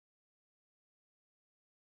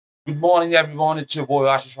Good morning, everyone. It's your boy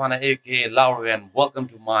Aasis aka Laure, and welcome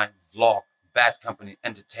to my vlog, Bad Company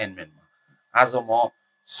Entertainment. आज म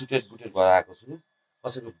suited booted भएर आएको छु।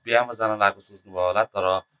 कसैको बिहामा जान लागेको सोच्नुभयो होला, तर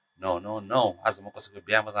नो नो नो, आज म कसैको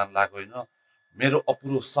बिहामा जान लागेको होइन। मेरो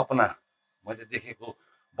अपुरो सपना, मैले देखेको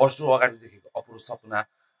वर्षौं अगाडि देखेको अपुरो सपना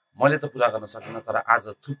मैले त पूरा गर्न सकिनँ, तर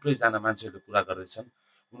आज थुप्रै जना मान्छेहरूले पूरा गर्दैछन्।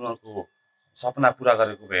 उनीहरूको सपना पूरा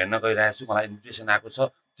गरेको हेर्न गइरहेको छु। मलाई इन्भिटेसन आएको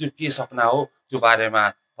छ। त्यो के सपना हो त्यो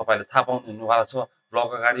बारेमा तपाईले थाहा पाउनु हुनेवाला छ।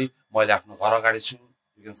 ब्लग अगाडि मैले आफ्नो घर अगाडि छु।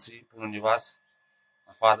 You can C पुनर्निवास,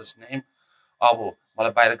 my father's name. अब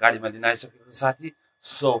मलाई बाहिर गाडीमा लिन आइसकेको साथी।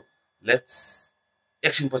 सो लेट्स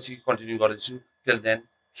एकछिन पछि कन्टिन्यू गर्दैछु। Till then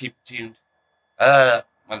keep tuned.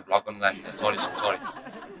 मैले ब्लग गर्न जान्दिनँ, sorry.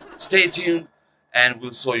 Stay tuned and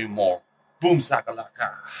will show you more. Boom साकालाका।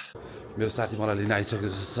 मेरो साथी मलाई लिन आइसकेको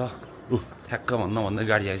छ। ठ्याक्क भन्दै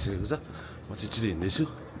गाडी आइसकेको छ। म छिटो हिँड्दैछु।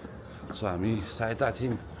 So I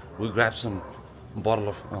think we'll grab some bottle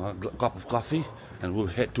of cup of coffee and we'll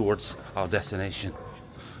head towards our destination.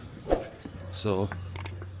 So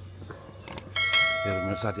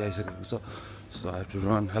here so I have to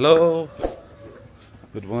run. Hello,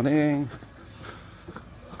 good morning.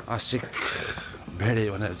 Ashik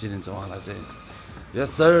bhede bhaner चिनिन्छ उहाँलाई चाहिँ। Yes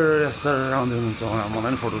sir आउँदै हुनुहुन्छ उहाँ।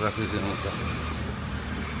 मलाई photography दिनुहुन्छ।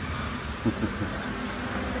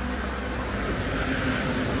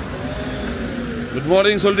 Good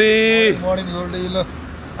morning, Soldi. Good morning, Soldi. Lo,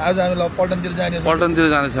 आज हामी ल पल्टनतिर जाने। पल्टनतिर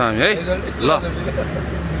जानेछ हामी है। ल।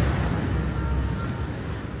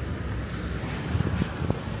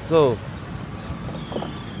 So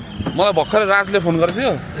मलाई भर्खरै राजले फोन गरेको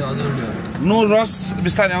थियो। हजुर। नो रस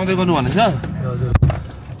बिस्तारै आउँदै गर्नु भनेछ। हजुर।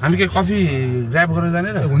 हामी के कफी ग्र्याब गरेर जाने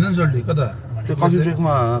र? हुन्छ नि सोल्डी, कता? त्यो कफी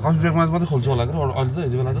ब्रेकमा मात्रै खोल्छु होला के अहिले त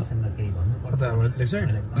यति बेला त। कता लेफ्ट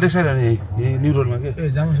साइड अनि यही न्यू रोडमा के?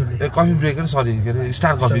 ए जाम सोल्डी। ए कफी ब्रेक के सरी के अरे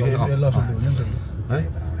स्टार कफी के? ल सोल्डी हुन्छ नि है।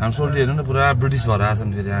 हामी सोल्डी हेर्नु न पुरा ब्रिटिस भएर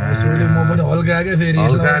आछन् फेरि। सोल्डी म पनि हल्का आके फेरि।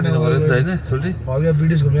 हल्का दिनु पर्यो नि त हैन सोल्डी? हल्का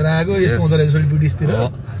ब्रिटिस घुमेर आएको यस्तो हुँदो रहेछ सोल्डी ब्रिटिसतिर।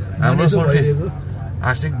 हाम्रो सोल्डी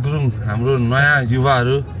आशिक गुरुङ, हाम्रो नयाँ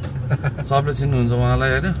युवाहरू सबले चिन्नुहुन्छ उहाँलाई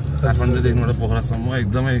हैन। काठमाडौँदेखिबाट पोखरासम्म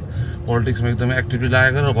एकदमै पोलिटिक्समा एकदमै एक्टिभली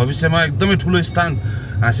लागेको र भविष्यमा एकदमै ठुलो स्थान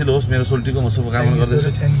हासिल होस् मेरो सोल्टीको म शुभकामना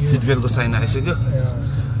गर्दैछु। सिट बेल्टको साइन आइसक्यो।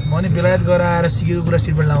 म नि बेलायत गएर आएर सिकेको कुरा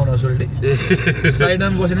सिट बेल्ट लाउनु सोल्डी।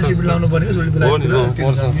 साइडमा बसेर सिट बेल्ट लाउनु पर्ने सोल्डी बेलायत। हो नि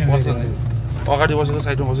पर्छ नि। अगाडि बसेको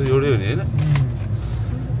साइडमा बसेको एउटै हो नि हैन।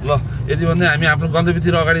 ल यति भन्दै हामी आफ्नो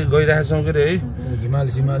गन्तव्यतिर अगाडि गइरहेका छौँ के रे है। हिमाल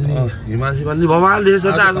सिमाल बवाल देश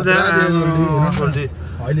छ आज सोल्डी।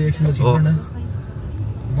 अहिले एकछिन पछि हिँड्न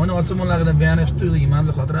मलाई अचम्म लाग्दा बिहान यस्तो हिमाल त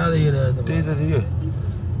खतरा देखिरहेको। त्यही त थियो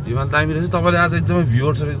हिमाल दामी रहेछ। तपाईँले आज एकदमै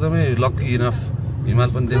भ्युवर्स एकदमै लक्की इनफ हिमाल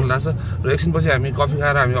पनि देख्नु लाग्छ। र एकछिन पछि हामी कफी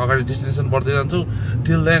खाएर हामी अगाडि डेस्टिनेसन बढ्दै जान्छौँ।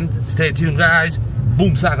 Till then stay tune guys.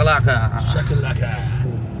 Boom साकालाका।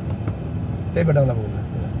 त्यही बेटाउला बोल्नु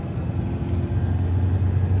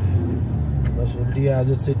सोल्डी।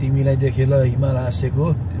 आज चाहिँ तिमीलाई देखेँ ल हिमाल हाँसेको।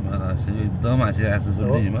 एकदम हाँसिरहेको छ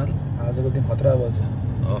सोल्डी हिमाल। आजको दिन खतरा भएछ।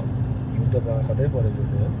 हिउँ त खतरै परेछ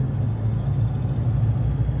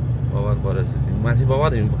बवाल परेछ माथि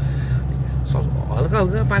बवाल हिउँ।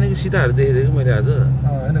 हल्का पानीको सिताहरू देखेको मैले आज।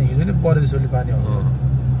 होइन हिजो नै परेछ सोल्डी पानी।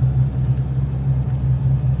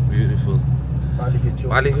 ब्युटिफुल।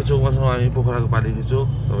 पालिखे चोकमा छौँ हामी, पोखराको पालिखे चोक।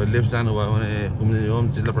 तपाईँ लेफ्ट जानुभयो भने कुमुदिनी होम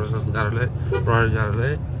जिल्ला प्रशासन कार्यालय प्रहरी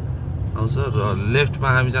कार्यालय आउँछ र लेफ्टमा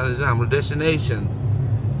हामी जाँदैछौँ हाम्रो डेस्टिनेसन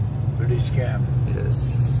ब्रिटिस क्याम्प। यस।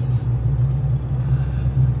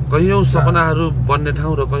 कयौँ सपनाहरू बन्ने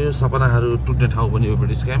ठाउँ र कयौँ सपनाहरू टुट्ने ठाउँ पनि हो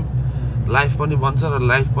ब्रिटिस क्याम्प। लाइफ पनि बन्छ र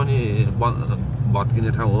लाइफ पनि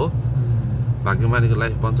भत्किने ठाउँ हो। भाग्यमानीको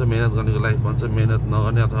लाइफ बन्छ, मेहनत गर्नेको लाइफ बन्छ, मेहनत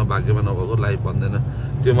नगर्ने अथवा भाग्यमा नभएको लाइफ बन्दैन।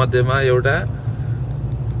 त्यो मध्येमा एउटा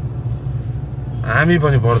हामी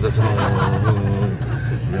पनि पर्दछौँ।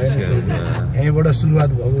 यहीँबाट सुरुवात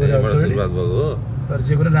भएको हो। तर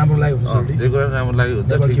जे कुरा राम्रो लाग्यो हुन्छ। जे कुरा राम्रो लाग्यो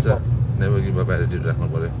हुन्छ, ठिक छ। नेभर गिभ अप एटिट्युड राख्नु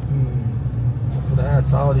पर्यो।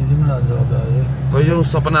 कयौँ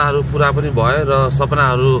सपनाहरू पुरा पनि भयो र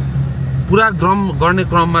सपनाहरू पुरा गर्ने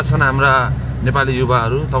क्रममा छन् हाम्रा नेपाली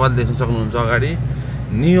युवाहरू। तपाईँले देख्न सक्नुहुन्छ अगाडि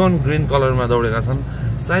नियोन ग्रिन कलरमा दौडेका छन्।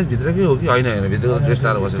 सायद भित्रकै हो कि होइन भित्रको ड्रेस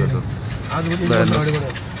लाएर बसेको छ।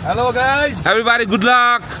 Hello guys, everybody good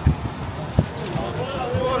lock.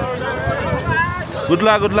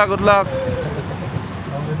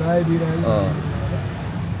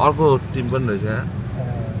 अर्को टिम पनि रहेछ यहाँ।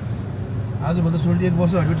 आजभन्दा सोल्डी 1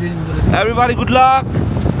 वर्ष अगाडि ट्रेनिङ हुँदै रहेछ। Everybody good lock.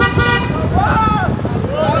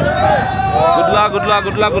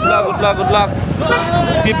 Good luck.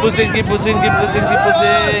 Keep pushing.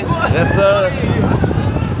 Yes, sir.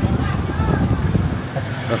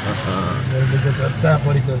 चर्चा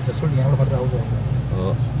परिचर्चा सोड यहाँबाट खतरा आउँछ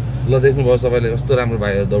ल देख्नुभयो सबैले कस्तो राम्रो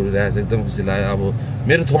भाइहरू दौडिरहेको छ एकदम खुसी लाग्यो अब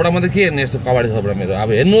मेरो थोपडा मात्रै के हेर्ने यस्तो कबाडी थोपडा मेरो अब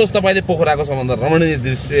हेर्नुहोस् तपाईँले पोखराको सम्बन्ध रमणीय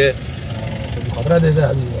दृश्य खतरा देश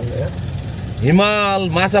आज हिमाल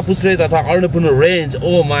माछा पुछ्रे तथा Annapurna range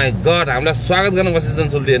oh my God हामीलाई स्वागत गर्न बसेछन्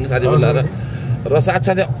सोल्टी हेर्नु साथी बोलाएर र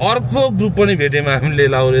साथसाथै अर्को ग्रुप पनि भेट्यौँ हामीले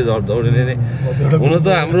लाउरे दौडिने नै हुन त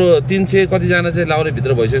हाम्रो 300 कतिजना चाहिँ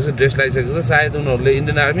लाउरेभित्र भइसकेको छ ड्रेस लगाइसकेको छ सायद उनीहरूले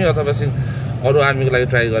इन्डियन आर्मी अथवा अरू आर्मीको लागि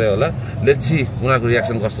ट्राई गरे होला लेट्स सी उनीहरूको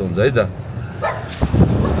रियाक्सन कस्तो हुन्छ है त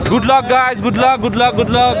good lock guys good lock good lock good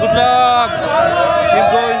lock good lock keep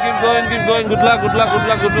going keep going keep going good lock good lock good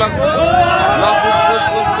lock good lock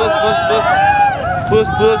पुस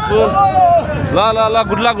ल ल ल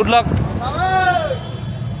गुड लक गुड लक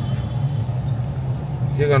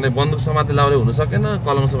के गर्ने बन्दुक समाते लाउरे हुन सकेन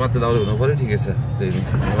कलम समाते लाउरे हुनु पर्यो ठिकै छ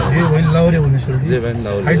त्यही लाउरे हुने जे भएन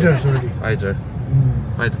Laure fighter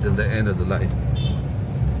fighter till the and of the life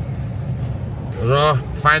र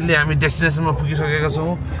फाइनली हामी डेस्टिनेसनमा पुगिसकेका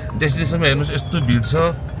छौँ डेस्टिनेसनमा हेर्नुहोस् यस्तो भिड छ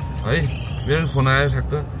है मेरो फोन आयो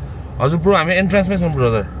ठ्याक्क हजुर ब्रो हामी एन्ट्रान्समै छौँ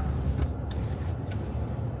ब्रदर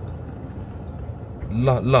ल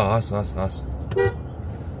ल हस् हस् हस्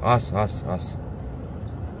हस् हस् हस्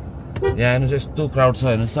यहाँ हेर्नुहोस् यस्तो क्राउड छ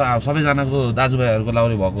हेर्नुहोस् अब सबैजनाको दाजुभाइहरूको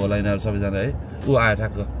लाउरे भएको होला यिनीहरू सबैजना है ऊ आयो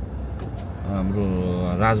ठ्याक्क हाम्रो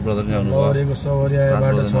राज ब्रदर नि आउनुभयो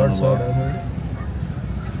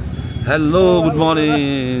hello good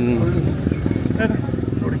morning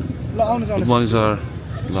good morning sir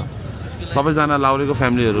ल सबैजना लाउरेको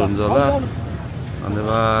फ्यामिलीहरू हुन्छ होला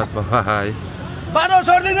धन्यवाद बाई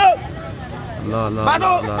ल ल ल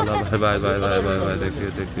by by by by bye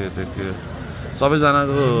take you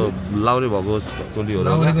सबैजनाको लाउरे भएको टोली होला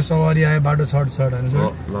लाउरेको सवारी आयो बाटो छट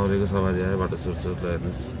लाउरेको सवारी आयो बाटो छट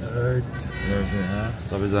हेर्नुहोस्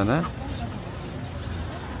सबैजना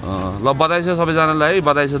ल बधाई छ सबैजनालाई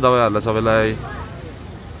बधाई छ दबाईहरूलाई सबैलाई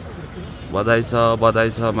बधाई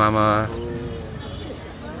छ मामा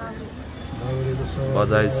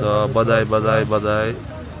बधाई छ बधाई बधाई बधाई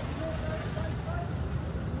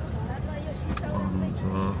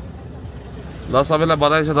ल सबैलाई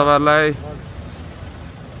बधाई छ तपाईँहरूलाई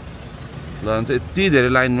ल यति धेरै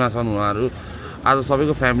लाइनमा छन् उहाँहरू आज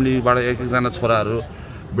सबैको फ्यामिलीबाट एकजना छोराहरू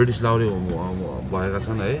ब्रिटिस लाउरे भएका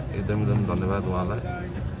छन् है एकदम धन्यवाद उहाँलाई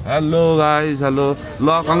हेलो गाइज हेलो ल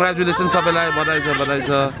कङ्ग्रेचुलेसन सबैलाई बधाई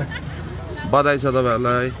छ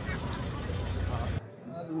तपाईँहरूलाई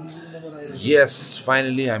यस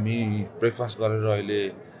फाइनली हामी ब्रेकफास्ट गरेर अहिले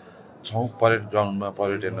छौँ परेड ग्राउन्डमा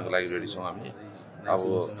परेड हेर्नको लागि रेडी छौँ हामी अब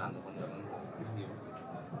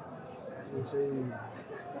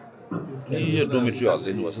यो डोमेट्री हल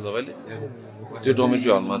देख्नुभएको छ तपाईँले त्यो डोमेट्री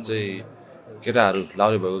हलमा चाहिँ केटाहरू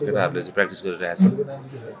लाउरे भएको केटाहरूले चाहिँ प्र्याक्टिस गरिरहेछन्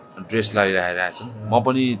ड्रेस लगाइरहेछन् म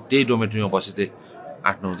पनि त्यही डोमेट्रीमा बसेको थिएँ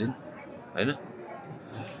 8-9 दिन होइन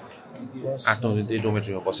 8-9 दिन त्यही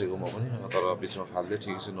डोमेट्रीमा बसेको म पनि तर बिचमा फाल्दै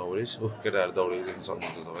ठिक छ नवरिस केटाहरू दौडेको देख्न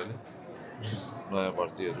सक्नुहुन्छ तपाईँले नयाँ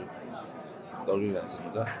भर्तीहरू दौडिरहेछन्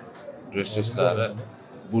उता ड्रेस लगाएर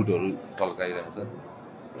बुटहरू टल्काइरहेछन्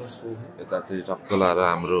यता चाहिँ टक्क लाएर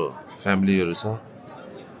हाम्रो फ्यामिलीहरू छ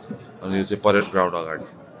अनि यो चाहिँ परेड ग्राउन्ड अगाडि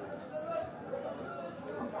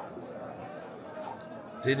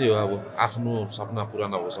त्यही नै हो अब आफ्नो सपना पुरा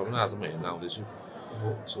नभएको सपना आज म हेर्न आउँदैछु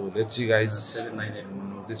so let's see guys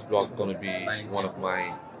this blog gonna be one of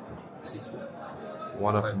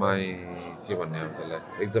my के भन्ने अब त्यसलाई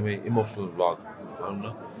एकदमै इमोसनल ब्लग भनौँ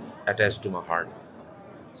न attach to my heart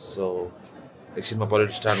so एकछिनमा परेड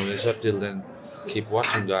स्टार्ट हुँदैछ till then keep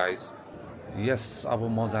watching guys यस अब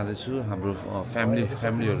म जाँदैछु हाम्रो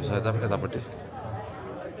फ्यामिलीहरू छ यतापट्टि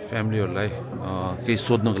फ्यामिलीहरूलाई केही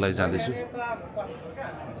सोध्नको लागि जाँदैछु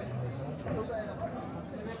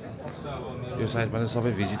यो साइडमा चाहिँ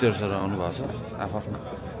सबै भिजिटर्सहरू आउनुभएको छ आफ्नो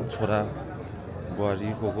छोरा बुहारी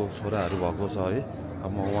को छोराहरू भएको छ है अब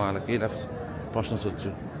म उहाँलाई केही प्रश्न सोध्छु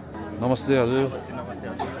नमस्ते हजुर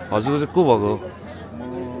हजुरको चाहिँ को भएको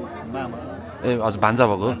ए हजुर भान्जा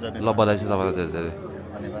भएको ल बधाई छ तपाईँलाई धेरै धेरै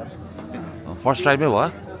फर्स्ट टाइममै भयो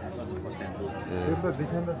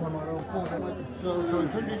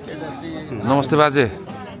नमस्ते बाजे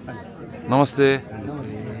नमस्ते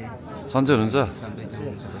सन्चै हुनुहुन्छ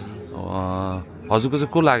हजुरको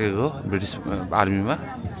चाहिँ को लागेको ब्रिटिस आर्मीमा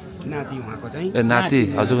ए नाति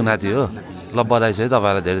हजुरको नाति हो ल बधाई छ है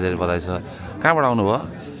तपाईँलाई धेरै धेरै बधाई छ कहाँबाट आउनुभयो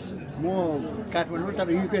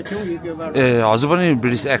ए हजुर पनि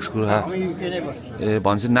ब्रिटिस एक्सको ए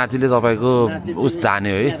भन्छ नातिले तपाईँको उस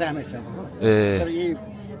धान्यो है ए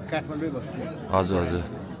हजुर हजुर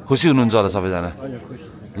खुसी हुनुहुन्छ होला सबैजना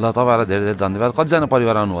ल तपाईँहरूलाई धेरै धेरै धन्यवाद कतिजना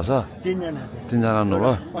परिवार आउनुभएको छ 3 जना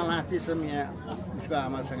आउनुभयो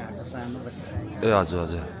ए हजुर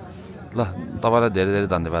हजुर ल तपाईँलाई धेरै धेरै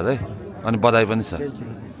धन्यवाद है अनि बधाई पनि छ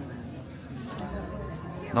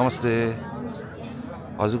नमस्ते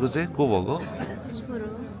हजुरको चाहिँ को भएको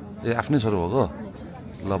ए आफ्नै छोरो भएको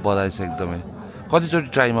ल बधाई छ एकदमै कतिचोटि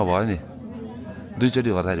ट्राईमा भयो नि 2 चोटि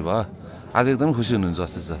गर्दाखेरि भयो आज एकदमै खुसी हुनुहुन्छ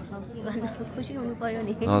जस्तो छ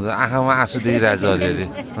हजुर आँखामा आँसु देखिरहेको छ अलिअलि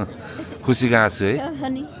खुसीको आँसु है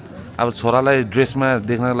अब छोरालाई ड्रेसमा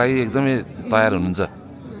देख्नको लागि एकदमै तयार हुनुहुन्छ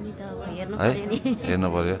है हेर्नु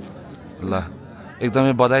पर्यो ल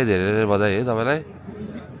एकदमै बधाई धेरै धेरै बधाई है तपाईँलाई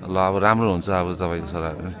ल अब राम्रो हुन्छ अब तपाईँको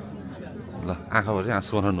छोराहरू पनि ल आँखाभरि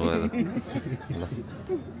आँसु बनाउनु भयो ल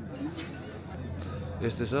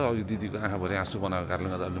यस्तै छ अघि दिदीको आँखाभरि आँसु बनाएको कारणले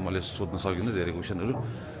गर्दा अहिले मैले सोध्न सकिनँ धेरै क्वेसनहरू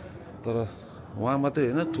तर उहाँ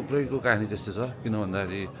मात्रै होइन थुप्रैको कहानी त्यस्तै छ किन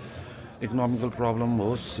भन्दाखेरि इकोनोमिकल प्रब्लम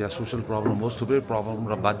होस् या सोसियल प्रब्लम होस् थुप्रै प्रब्लम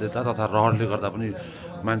र बाध्यता तथा रहरले गर्दा पनि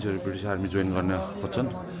मान्छेहरू ब्रिटिस आर्मी जोइन गर्न खोज्छन्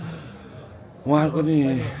उहाँहरूको नि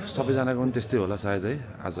सबैजनाको पनि त्यस्तै होला सायद है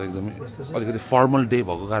आज एकदमै अलिकति फर्मल डे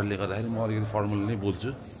भएको कारणले गर्दाखेरि म अलिकति फर्मल नै बोल्छु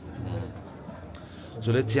so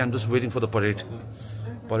let's see I am just waiting for the parade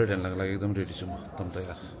हेर्नको लागि एकदम रेडी छु म एकदम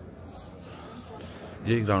तयार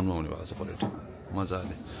यही ग्राउन्डमा हुने भएको छ परेड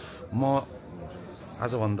मजाले म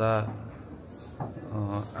आजभन्दा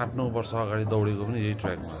 8-9 वर्ष अगाडि दौडेको पनि यही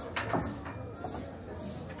ट्र्याकमा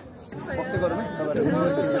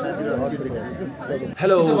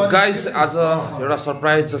हेलो गाइज आज एउटा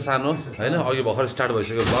सरप्राइज छ सानो होइन अघि भर्खर स्टार्ट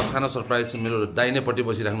भइसक्यो ब्लग सानो सरप्राइज छ मेरो दाहिनेपट्टि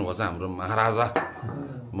बसिराख्नु भएको छ हाम्रो महाराजा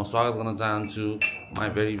म स्वागत गर्न चाहन्छु my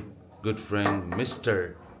very good friend mister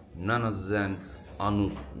none other than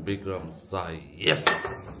Anup Bikram Sai. Yes!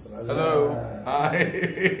 Hello! Hi!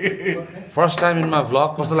 First time in my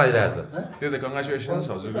vlog. What's the like that? Congratulations.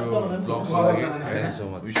 How's it go? Vlog so Thank you so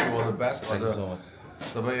much. Wish you all the best. Thank you so much.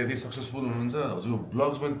 तपाईं यदि successful हुनुहुन्छ हजुरको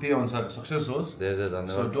blogs पनि त्यही अनुसार success होस्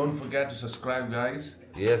so don't forget to subscribe guys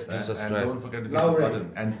yes to subscribe and don't forget to hit the button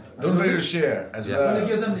and don't forget to share as well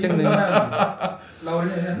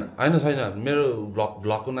हैन छैन मेरो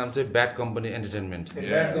ब्लगको नाम चाहिँ bad company entertainment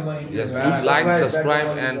yes do like subscribe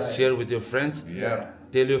and share with your friends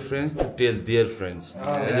tell your friends to tell their friends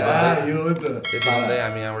यदि भन्दै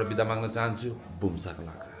हामी यहाँबाट बिदा माग्न चाहन्छु boom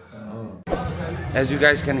साकलाका as you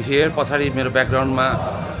guys can hear पछाडी मेरो ब्याकग्राउन्डमा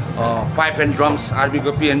पाइप एन्ड ड्रम्स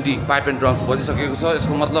आर्मीको पिएनडी पाइप एन्ड ड्रम्स बजिसकेको छ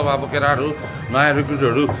यसको मतलब अब केटाहरू नयाँ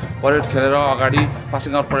रिक्रुटहरू परेड खेलेर अगाडि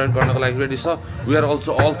पासिङ आउट परेड गर्नको लागि रेडी छ we are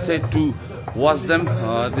also all set to watch them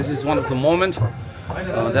this is one of the moment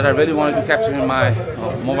that I really wanted to capture in my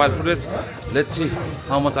mobile footage. Let's see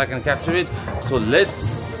how much I can capture it. So let's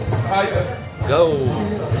go.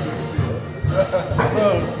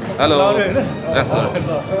 Hello. Yes, sir.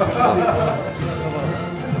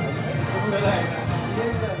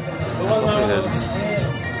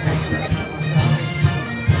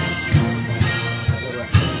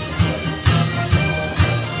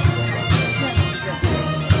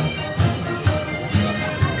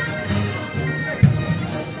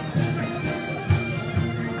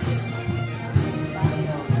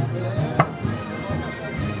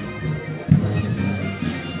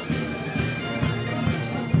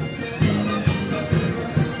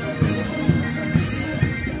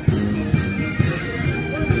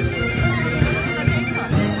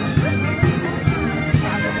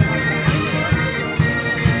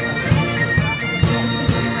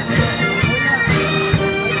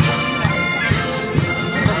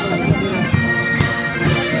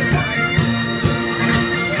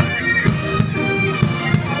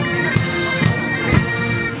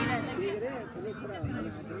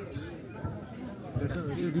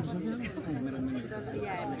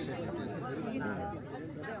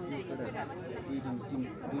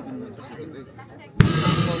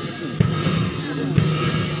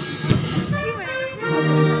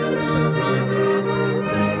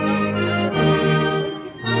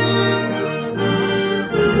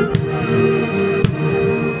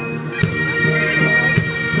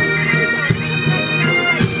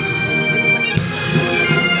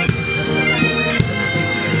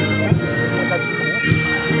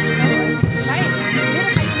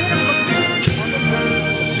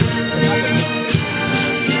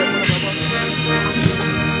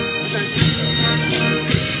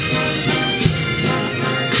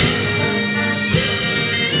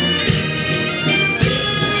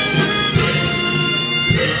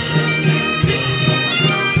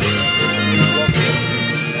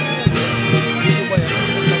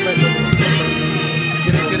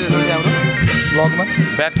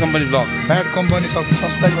 Bad Company vlog. Bad Company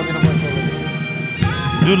subscribe गरिदिनु पर्छ.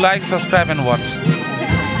 Do like, subscribe and watch.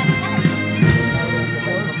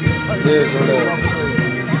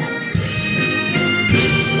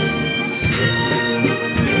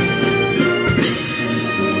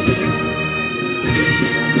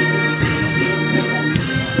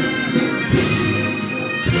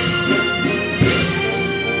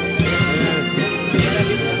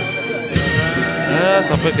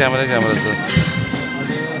 सबै camera छ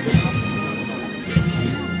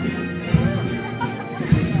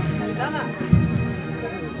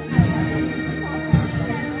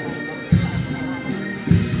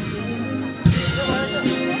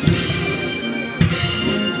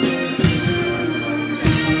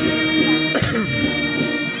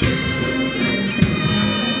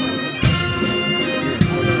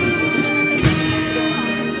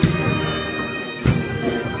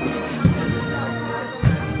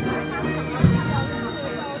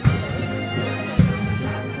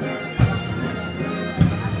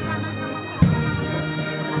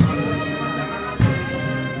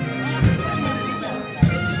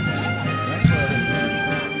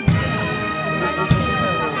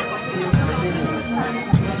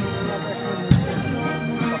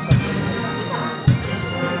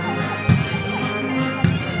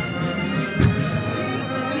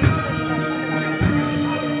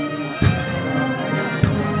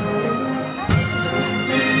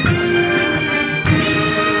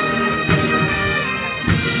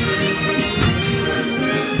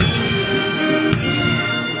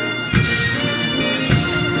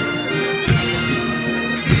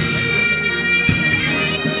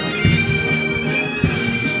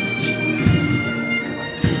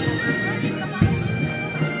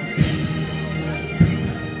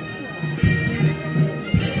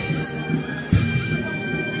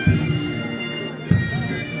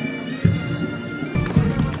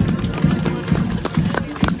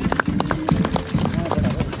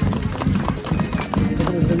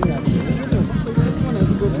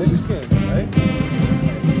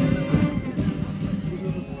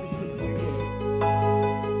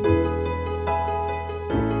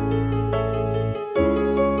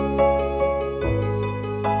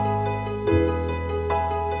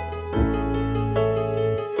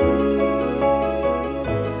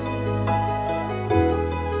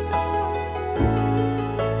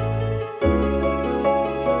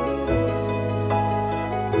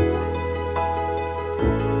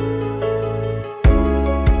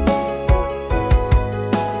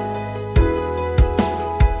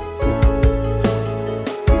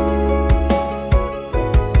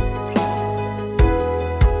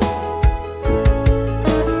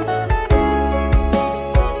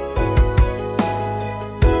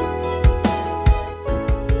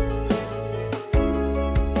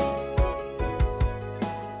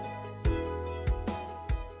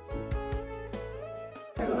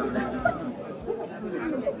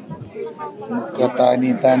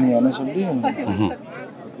तानी होइन सोल्टी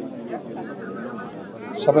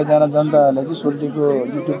सबैजना जनताहरूले चाहिँ सोल्टीको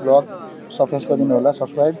YouTube blog subscribe गरिदिनु होला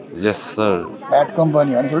सब्सक्राइब यस सर ब्याड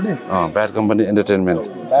कम्पनी होइन सोल्टी ब्याड कम्पनी एन्टरटेनमेन्ट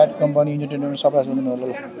सब्सक्राइब गरिदिनु होला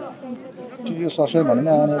त्यो सब्सक्राइब भने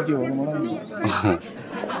नै आउने के हो मलाई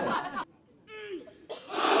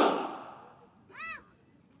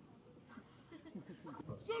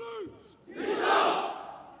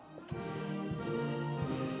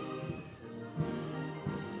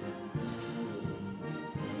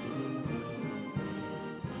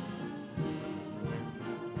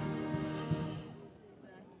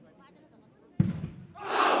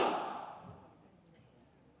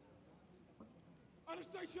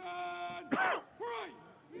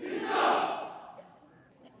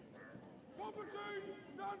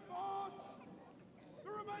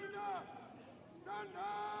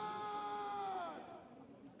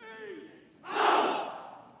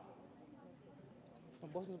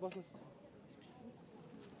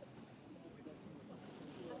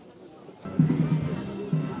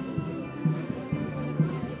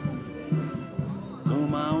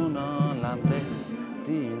घुमाउन लान्थे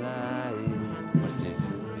तिमीलाई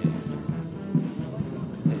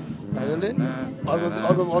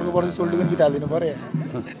अर्को वर्ष सोल्टीको गीत हालिदिनु पर्यो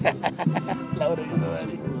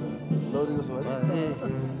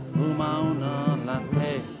घुमाउन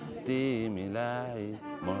लान्थे तिमीलाई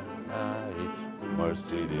मलाई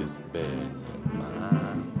Mercedes Benz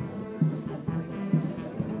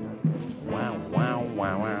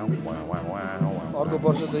अर्को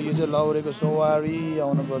वर्ष त यो चाहिँ लाउरेको सवारी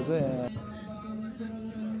आउनुपर्छ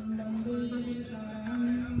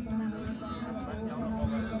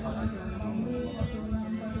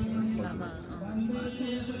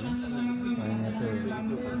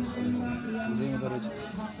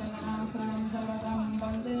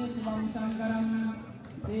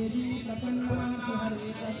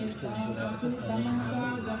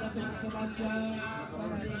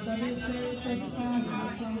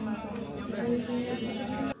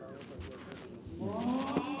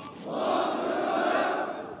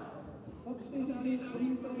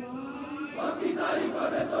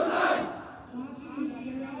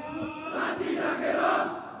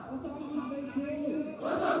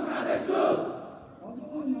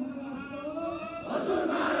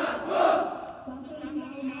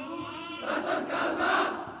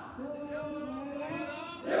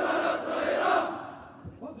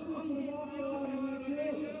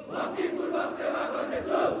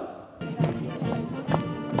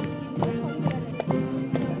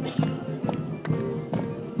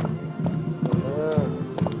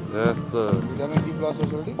Yes, sir. Vitamin D plus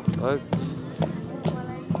already. Right.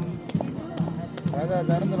 Raja,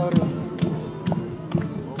 जाने दो Laure.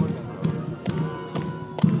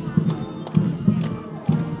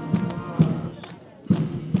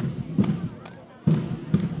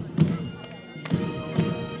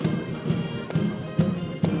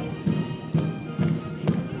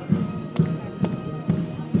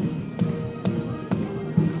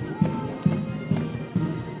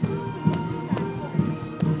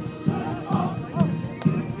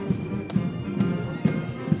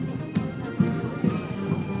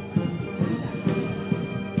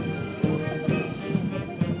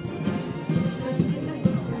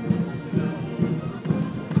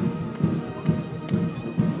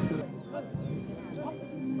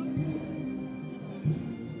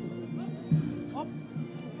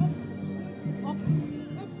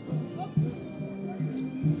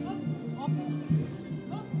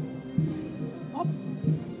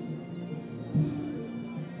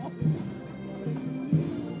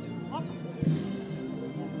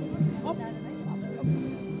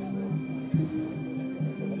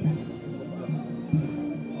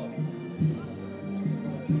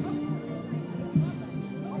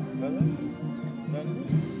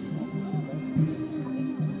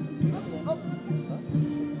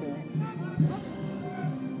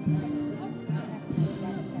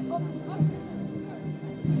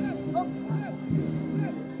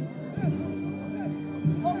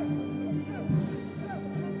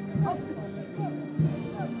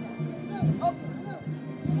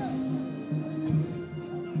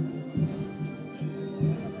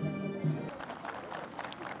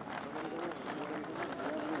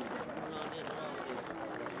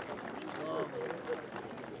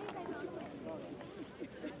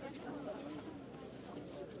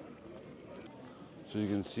 So you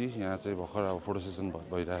can see यहाँ चाहिँ भर्खर अब फोटो सेसन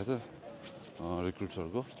भइरहेछ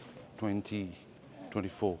रिक्रुट्सहरुको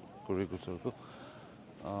 2024 को रिक्रुट्सहरुको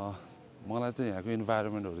मलाई चाहिँ यहाँको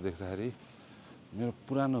इन्भाइरोमेन्टहरु देख्दाखेरि मेरो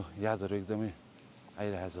पुरानो यादहरु एकदमै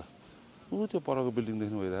आइरहेछ उ त्यो परको बिल्डिङ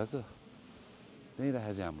देख्नु भइरहेछ त्यही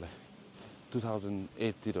राखेछ हामीलाई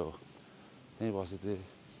 2008 तिर हो त्यही बसेथे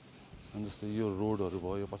अनि जस्तै यो रोडहरु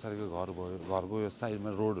भयो यो पछाडीको घर भयो घरको यो साइडमा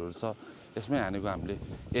रोडहरु छ यसमै हानेको हामीले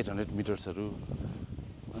 800 मिटर्सहरु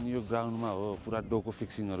अनि यो ग्राउन्डमा हो पुरा डोको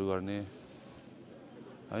फिक्सिङहरु गर्ने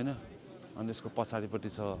हैन अनि यसको पछाडीपट्टि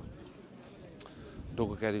छ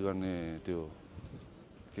डोको क्यारी गर्ने त्यो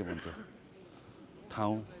के भन्छ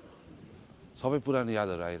ठाउँ सबै पुरानो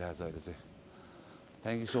यादहरु आइरहेछ अहिले चाहिँ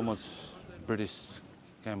thank you so much British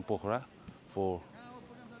camp Pokhara for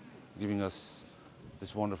giving us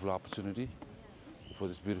this wonderful opportunity for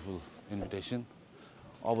this beautiful invitation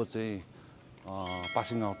अब चाहिँ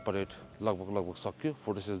पासिङ आउट परेड लगभग सक्यो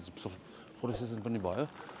फोटो सेसन पनि भयो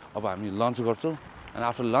अब हामी लन्च गर्छौं एन्ड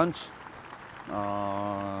आफ्टर लन्च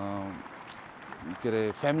के रे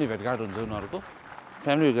फ्यामिली भेटघाट हुन्छ उनीहरुको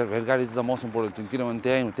फ्यामिली भेटघाट is the most important thing किनभने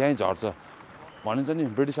त्यही झर्छ भनिन्छ नि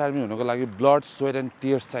ब्रिटिश आर्मी हुनको लागि ब्लड स्वेट एन्ड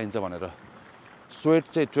टियर्स चाहिन्छ भनेर स्वेट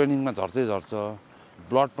चाहिँ ट्रेनिङमा झर्छ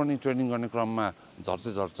ब्लड पनि ट्रेनिङ गर्ने क्रममा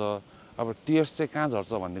झर्छ अब टियर्स चाहिँ कहाँ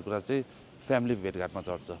झर्छ भन्ने कुरा चाहिँ फ्यामिली भेटघाटमा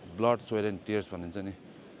झर्छ ब्लड स्वेट एन्ड टियर्स भनिन्छ नि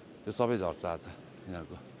त्यो सबै झर्छ आज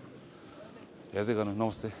यिनीहरुको हेर्दै गर्नु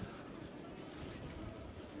नमस्ते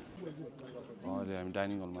अहिले हामी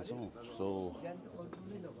डाइनिङ हलमा छौं so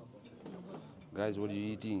guys what you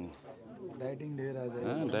eating dieting धेरै आज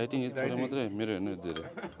डाइटिङ थोरै मात्रै मेरो हेर्नु धेरै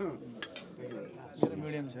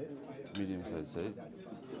मिडियम छ मिडियम साइज है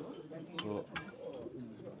सो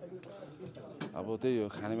अब त्यही हो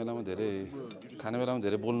खाने बेलामा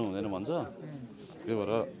धेरै बोल्नु हुँदैन भन्छ त्यही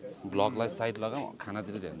भएर ब्लगलाई साइड लगाऊ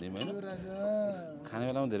खानातिर ध्यान दिउँ हैन खाने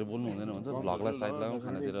बेलामा धेरै बोल्नु हुँदैन भन्छ ब्लगलाई साइड लगाऊ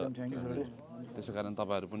खानातिर त्यसै कारण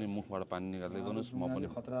तपाईहरु पनि मुखबाट पानी निकाल्दै गर्नुस् म पनि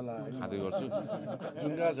खादै गर्छु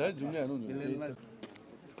जुंगा छ जुंगा हेर्नु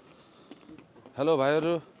हेलो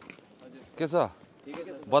भाइहरु के छ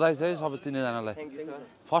बधाई छ है सबै तिनैजनालाई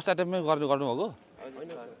फर्स्ट एटेम्पमै गर्नुभएको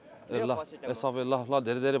ए ल ए सबै ल ल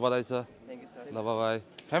धेरै धेरै बधाई छ ल बाई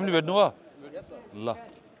फ्यामिली भेट्नु भयो ल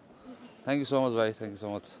थ्याङ्क यू सो मच भाइ थ्याङ्क यू सो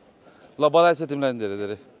मच ल बधाई छ तिमीलाई धेरै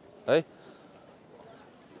धेरै है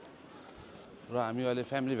र हामी अहिले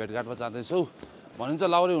फ्यामिली भेटघाटमा जाँदैछौँ भनिन्छ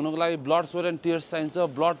लाउरे हुनुको लागि ब्लड स्वेट एन्ड टियर्स चाहिन्छ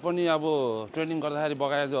ब्लड पनि अब ट्रेनिङ गर्दाखेरि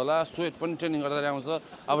बगाइदियो होला स्वेट पनि ट्रेनिङ गर्दाखेरि आउँछ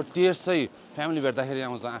अब टियर्स चाहिँ फ्यामिली भेट्दाखेरि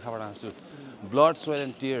आउँछ आँखाबाट आँसु blood sweat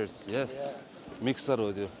and tears yes mixer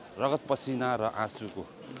हो त्यो रगत पसिना र आँसुको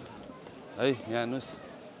है यहाँ हेर्नुहोस्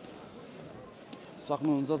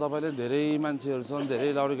सक्नुहुन्छ तपाईँले धेरै मान्छेहरू छन्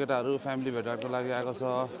धेरै लाउरे केटाहरू फ्यामिली भेटघाटको लागि आएको छ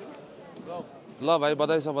ल भाइ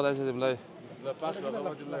बधाई छ तिमीलाई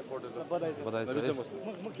बधाई छ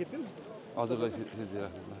हजुरलाई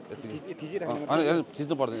खिचिराख्नु ल यति अनि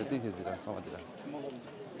खिच्नु पर्दैन यति खिचिराख समातिराख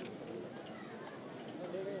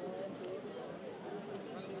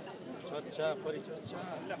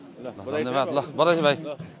धन्यवाद ल बधाई छ भाइ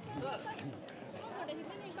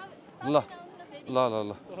ल ल ल ल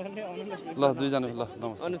ल दुईजना ल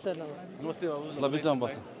नमस्ते नमस्ते ल बिचमा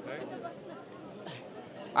बस्छ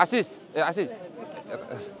आशिष ए आशिष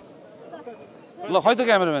ल खै त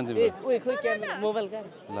क्यामेराम्यान तिमी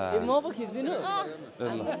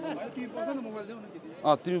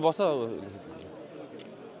तिमी बस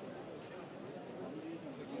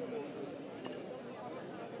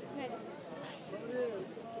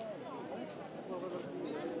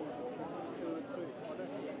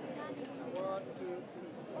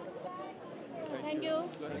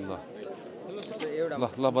ल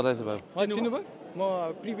ल बधाई छ भाइ चिन्नुभयो म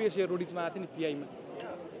प्रिभियस इयर रोडिजमा आएको थिएँ नि पिआईमा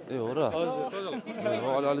ए हो र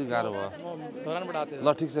अलिक गाह्रो भयो धरानबाट आएको थिएँ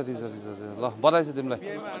ल ठिक छ ल बधाई छ तिमीलाई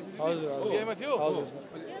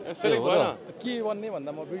के बन्ने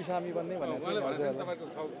भन्दा म ब्रिटिस आर्मी बन्ने भनेको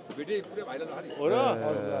हो र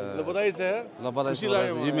ल बधाई छ ल बधाई छ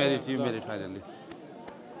यु मेरिड फाइनली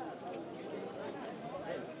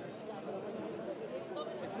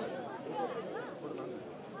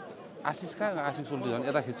आशिष कहाँ आशिष सोल्टी झन्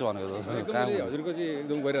यता खिच्छु भनेको हजुरको चाहिँ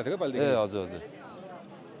एकदम गइरहेको थियो ए हजुर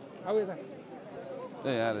अब यता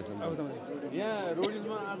ए यहाँ रहेछ यहाँ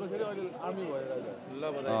रोडिजमा आएको थियो अहिले आर्मी भएर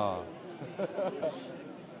ल बधाई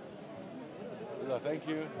ल थ्याङ्क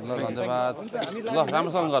यू ल धन्यवाद ल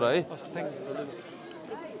राम्रोसँग गर है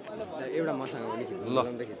एउटा मसँग ल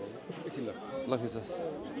ल खिच्छ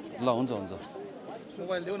ल हुन्छ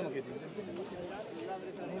मोबाइल देऊ न म खिचिदिन्छु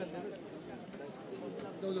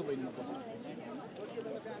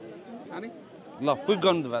ल क्विक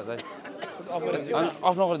गर्नु भाइ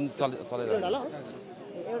अफ नगर चलाइरहेको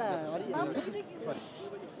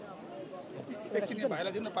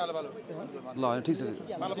ल ठिक छ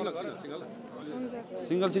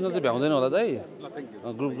सिङ्गल चाहिँ भ्याउँदैन होला दाइ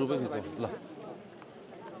ग्रुपै खिच्छ ल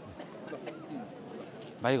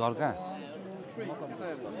भाइ घर कहाँ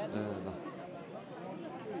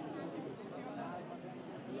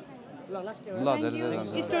ल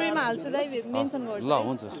धेरै स्टोरीमा हाल्छु दाइ मेन्सन गर्छु ल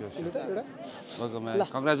हुन्छ स्योर वेलकम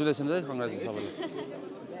कङ्ग्रेचुलेसन है कङ्ग्रेचुलेसन सबैलाई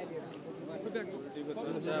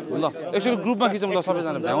ल एक्चुअली ग्रुपमा खिचौँ ल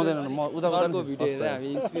सबैजना भ्याउँदैन म उता हो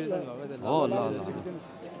ल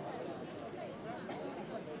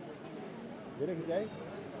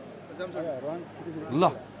ल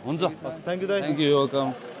हुन्छ थ्याङ्क यू वेलकम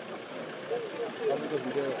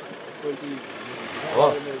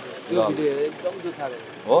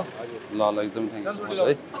हो ल एकदम थ्याङ्क यू सो मच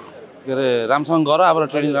है के अरे राम्रोसँग गर अब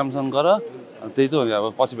ट्रेनिङ राम्रोसँग गर त्यही त हो नि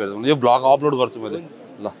अब पछि भेट्छौँ यो भ्लग अपलोड गर्छु मैले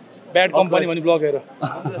ल ब्याड कम्पनी भन्ने ब्लग हेर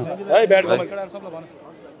है ब्याड कम्पनी केटाहरु सबलाई भन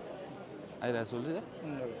आइरहेको छु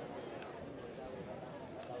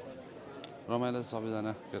रमाइलो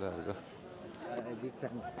सबैजना केटाहरूको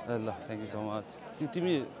ए ल थ्याङ्क यू सो मच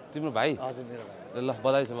तिम्रो भाइ ए ल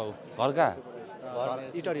बधाई छ बाबु घर कहाँ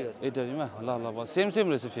इटरीमा ल सेम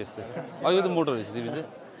रहेछ फेस चाहिँ अलिकति मोटो रहेछ तिमी चाहिँ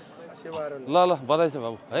ल बधाई छ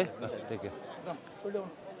बाबु है ल टेक केयर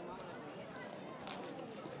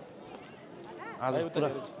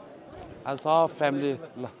आज सब फ्यामिली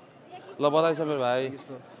ल बधाई छ मेरो भाइ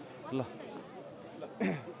ल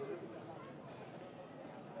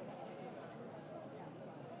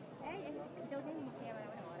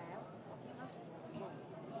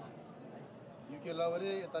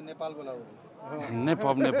नेपालको लाउरे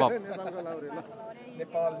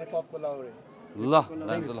नेपालको लाउरे ल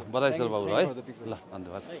जान्छ ल बधाई छ बाबु है ल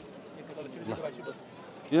धन्यवाद ल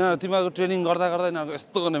यहाँ तिमीहरूको ट्रेनिङ गर्दा यिनीहरूको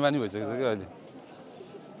यस्तो गर्ने बानी भइसकेको छ क्या अहिले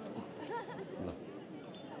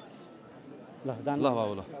ल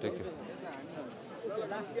बाबु ल टेक केयर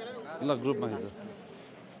ल ग्रुपमा खिच्छ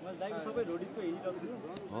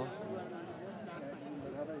हो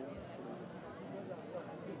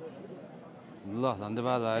ल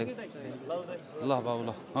धन्यवाद भाइ ल बाबु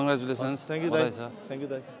ल कङ्ग्रेचुलेसन्स थ्याङ्क यू बधाई छ थ्याङ्क यू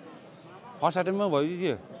दाइ फर्स्ट आइटममा भयो कि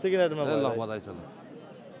के सेकेन्ड आइटममा ल बधाई छ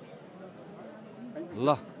ल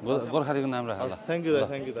गोर्खालीको नाम राख ल थ्याङ्क यू दाइ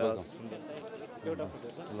थ्याङ्क यू दाइ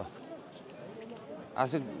ल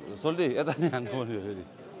आशिक सोल्टी यता नि हान्नु पर्यो फेरि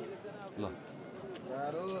ल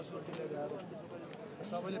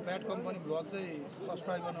सबैले ब्याड कम्पनी ब्लग चाहिँ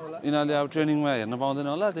सब्स्क्राइब गर्नु होला यिनीहरूले अब ट्रेनिङमा हेर्न पाउँदैन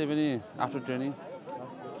होला त्यही पनि आफ्टर ट्रेनिङ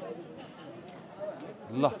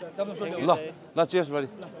ल ल ल cheers body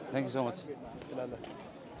thank you so much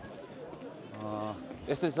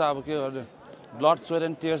यस्तै छ अब के गर्नु ब्लड स्वेट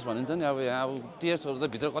एन्ड टियर्स भनिन्छ नि अब यहाँ अब टियर्सहरू त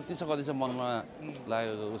भित्र कति छ मनमा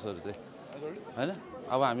लागेको उसहरू चाहिँ होइन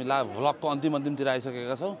अब हामी भ्लगको अन्तिमतिर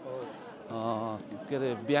आइसकेका छौँ के अरे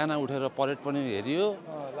बिहान उठेर परेड पनि हेरियो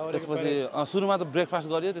त्यसपछि सुरुमा त ब्रेकफास्ट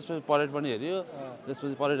गरियो त्यसपछि परेड पनि हेरियो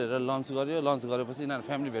त्यसपछि परेड हेरेर लन्च गरियो लन्च गरेपछि यिनीहरू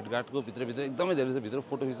फ्यामिली भेटघाटको भित्रभित्र एकदमै धेरै छ भित्र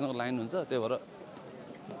फोटो खिच्नको लाइन हुन्छ त्यही भएर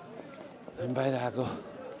बाहिर आएको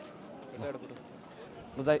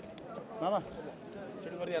ल दाइ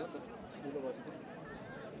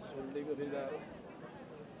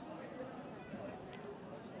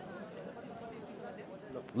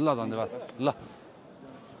ल धन्यवाद ल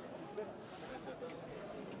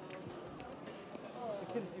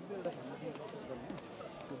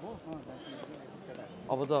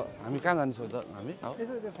अब त हामी कहाँ जान्छौँ त हामी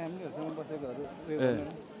ए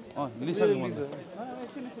लिसक्नु मन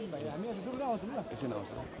एकछिन आउँछ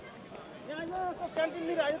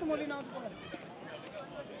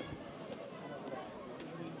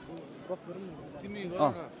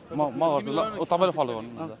म गर्छु ल तपाईँले फलो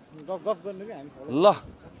गर्नु ल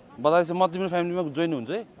बधाई छ म तिम्रो फ्यामिलीमा जोइन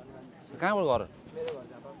हुन्छ है कहाँबाट गर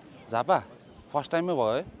झापा फर्स्ट टाइममै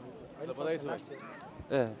भयो है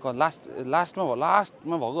ए लास्टमा भयो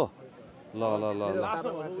लास्टमा भएको ल ल ल ल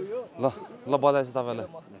ल ल बधाई छ तपाईँलाई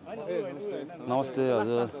नमस्ते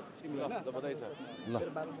हजुर ल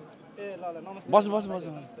बस्नु बस्नु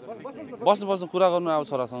बस्नु बस्नु बस्नु कुरा गर्नु अब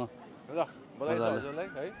छोरासँग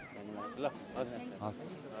हस्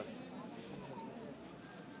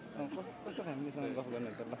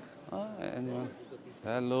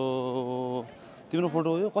हेलो तिम्रो फोटो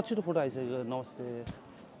हो यो कतिवटा फोटो आइसक्यो नमस्ते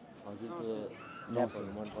हजुरको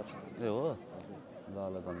ए हो ल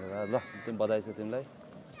ल धन्यवाद ल तिमी बधाई छ तिमीलाई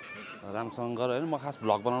राम्रोसँग गर होइन म खास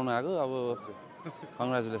भ्लग बनाउनु आएको अब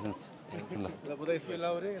कङ्ग्रेचुलेसन्स ल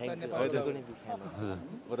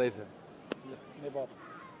बधाई छ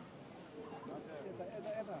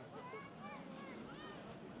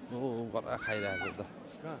ओ गरा खाइरहेको त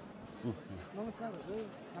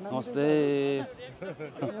नमस्ते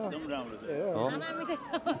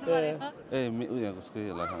ए उयो कसको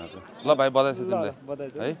होला खाना चाहिँ ल भाइ बधाई छ तिमीलाई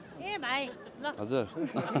है ए भाइ ल हजुर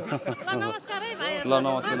ल नमस्कार है भाइ ल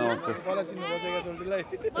नमस्ते नमस्ते मलाई चिनेको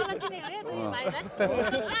है त भाइलाई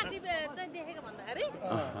कहाँ चाहिँ देखेको भन्दाखेरि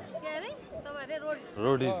के अरे तपाईहरुले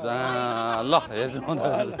रोडिज ल हेर्नु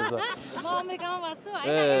म अमेरिकामा बस्छु हैन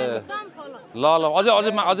एकदम फलो ल ल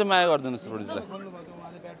अझै माया गरिदिनुहोस् रोडिजलाई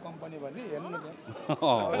कम्पनी भन्ने हेर्नु न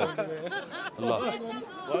ल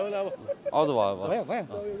आउँदो भयो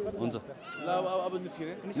हुन्छ ल अब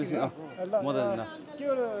निस्किने म त के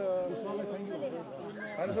हो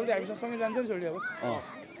हामी सँगै जान्छ नि छोडी अब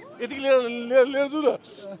यतिकै लिएर जाउँ न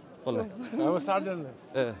कसलाई हाम्रो 7 जना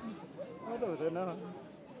ए म त हुँदैन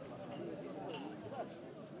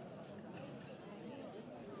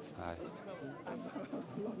हाय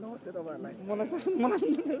नमस्ते तपाईहरुलाई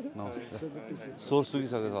नमस्ते सोर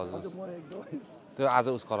सुकिसकेको छ हजुर त्यो आज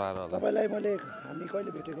उस कराएर होला तपाईलाई मैले हामी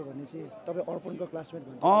कहिले भेटेको भने चाहिँ तपाईँ अर्पणको क्लासमेट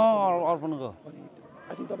भन्नु अर्पणको अनि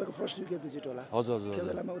आई थिङ्क तपाईँको फर्स्ट युके भिजिट होला हजुर हजुर त्यो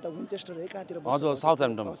बेलामा उता विन्चेस्टर है कहाँतिर हजुर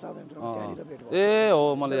साउथह्याम्पटन त्यहाँनिर भेट ए हो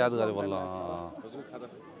मैले याद गरेँ बल्ल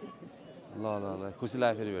ल ल ल खुसी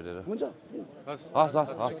लाग्यो फेरि भेटेर हुन्छ हस्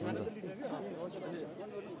हस् हस् हुन्छ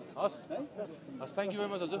हस् थ्याङ्क यू भेरी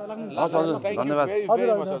मच हजुर हस् हजुर धन्यवाद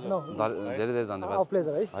भेरी मच हजुर धेरै धेरै धन्यवाद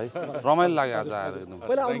प्लेजर है है रमाइलो लाग्यो आज आएर एकदम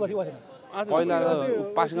पहिला आउनु भयो कि पहिला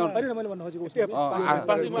पासिङ आउट होइन मैले भन्नु खोजेको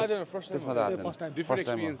त्यसमा त फर्स्ट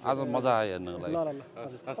टाइम आज मजा आयो हेर्नुको लागि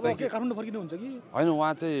अब के काठमाडौँ फर्किनु हुन्छ कि होइन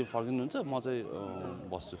उहाँ चाहिँ फर्किनुहुन्छ म चाहिँ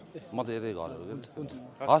बस्छु म त यतै घरहरू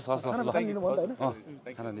हस् हस् हस् ल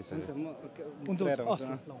खाना लिइसकेँ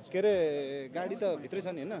के अरे गाडी त भित्रै छ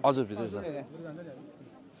नि होइन हजुर भित्रै छ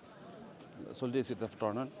सोल्टी सिट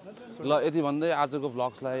टर्न ल यति भन्दै आजको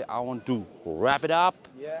भ्लग्सलाई I want to rap it up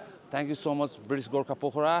thank you so much British Gorkha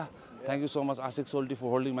Pokhara Thank you so much Asik Solti for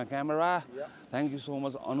holding my camera. Thank you so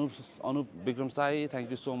much Anup Bikram Sai. Thank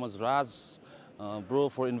you so much Raj bro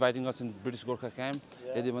for inviting us in British Gurkha Camp.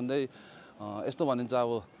 यदि भन्दै यस्तो भनिन्छ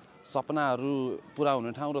अब सपनाहरू पुरा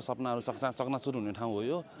हुने ठाउँ र सपनाहरू चकनाचुर हुने ठाउँ हो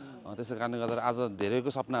यो त्यसै कारणले गर्दा आज धेरैको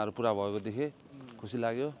सपनाहरू पुरा भएको देखेँ खुसी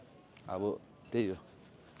लाग्यो अब त्यही हो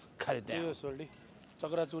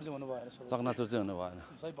चक्राचुर चाहिँ हुनु भएन चकनाचुर चाहिँ हुनु भएन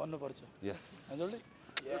सही भन्नुपर्छ यस हजुरले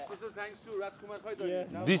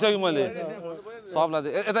दिइसक्यो मैले सबलाई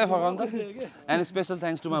यतै फर्काउनु त and special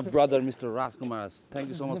thanks to my brother mister Rajkumar thank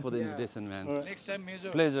you so much for the invitation man next time major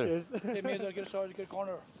pleasure major के सर्ट के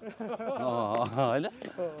कर्नर होइन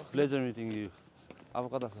प्लेजर मिटिङ यु अब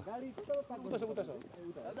कता छ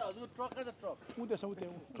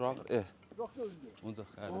ट्रक ए हुन्छ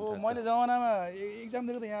मैले जमानामा एक्जाम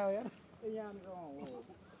दिएको त यहाँ हो यार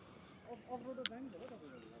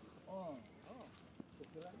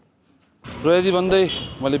र यदि भन्दै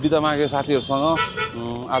मैले बिदा मागेँ साथीहरूसँग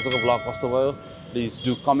आजको भ्लग कस्तो भयो प्लिज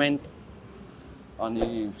डु कमेन्ट अनि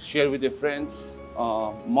सेयर विथ यर फ्रेन्ड्स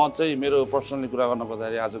म चाहिँ मेरो पर्सनली कुरा गर्न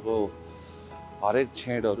पर्दाखेरि आजको हरेक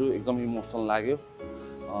छेडहरू एकदम इमोसनल लाग्यो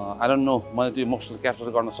आई डोन्ट नो मैले त्यो इमोसनल क्याप्चर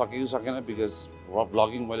गर्न सकेँ कि सकेन बिकज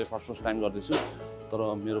भ्लगिङ मैले फर्स्ट टाइम गर्दैछु तर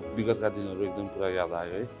मेरो विगतका दिनहरू एकदम पुरा याद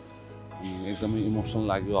आयो है एकदमै इमोसनल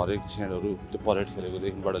लाग्यो हरेक छेडहरू त्यो परेड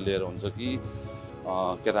खेलेकोदेखिबाट लिएर हुन्छ कि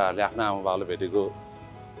केटाहरूले आफ्नो आमा बाबाले भेटेको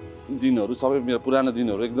दिनहरू सबै मेरो पुरानो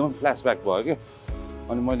दिनहरू एकदमै फ्ल्यासब्याक भयो क्या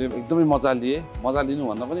अनि मैले एकदमै मजा लिनु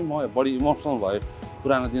भन्दा पनि म बढी इमोसनल भएँ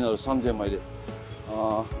पुरानो दिनहरू सम्झेँ मैले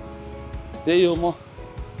त्यही हो म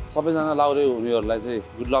सबैजना लाउरे हुनेहरूलाई चाहिँ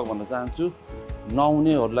गुड लक भन्न चाहन्छु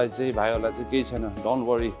नहुनेहरूलाई चाहिँ भाइहरूलाई चाहिँ केही छैन डोन्ट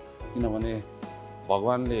वरी किनभने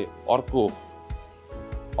भगवान्ले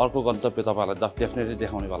अर्को गन्तव्य तपाईँहरूलाई डेफिनेटली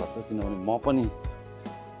देखाउनेवाला छ किनभने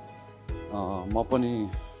म पनि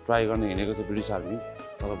ट्राई गर्ने हिँडेको थिएँ ब्रिटिस आर्मी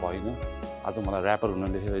तर भएन आज मलाई ऱ्यापर हुन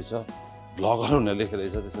लेखेरहेछ भ्लगर हुन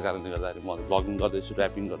लेखेरहेछ त्यसै कारणले गर्दाखेरि म भ्लगिङ गर्दैछु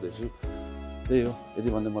ऱ्यापिङ गर्दैछु त्यही हो यदि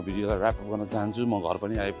भन्दा म भिडियोलाई ऱ्यापअप गर्न चाहन्छु म घर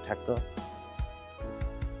पनि आएँ ठ्याक्क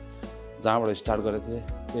जहाँबाट स्टार्ट गरेको थिएँ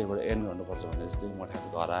त्यहीबाट एन्ड गर्नुपर्छ भने जस्तै म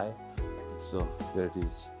ठ्याक्क घर आएँ सो देयर इट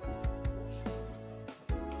इज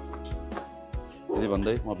यदि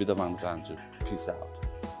भन्दै म बिदा माग्न चाहन्छु पिस आउट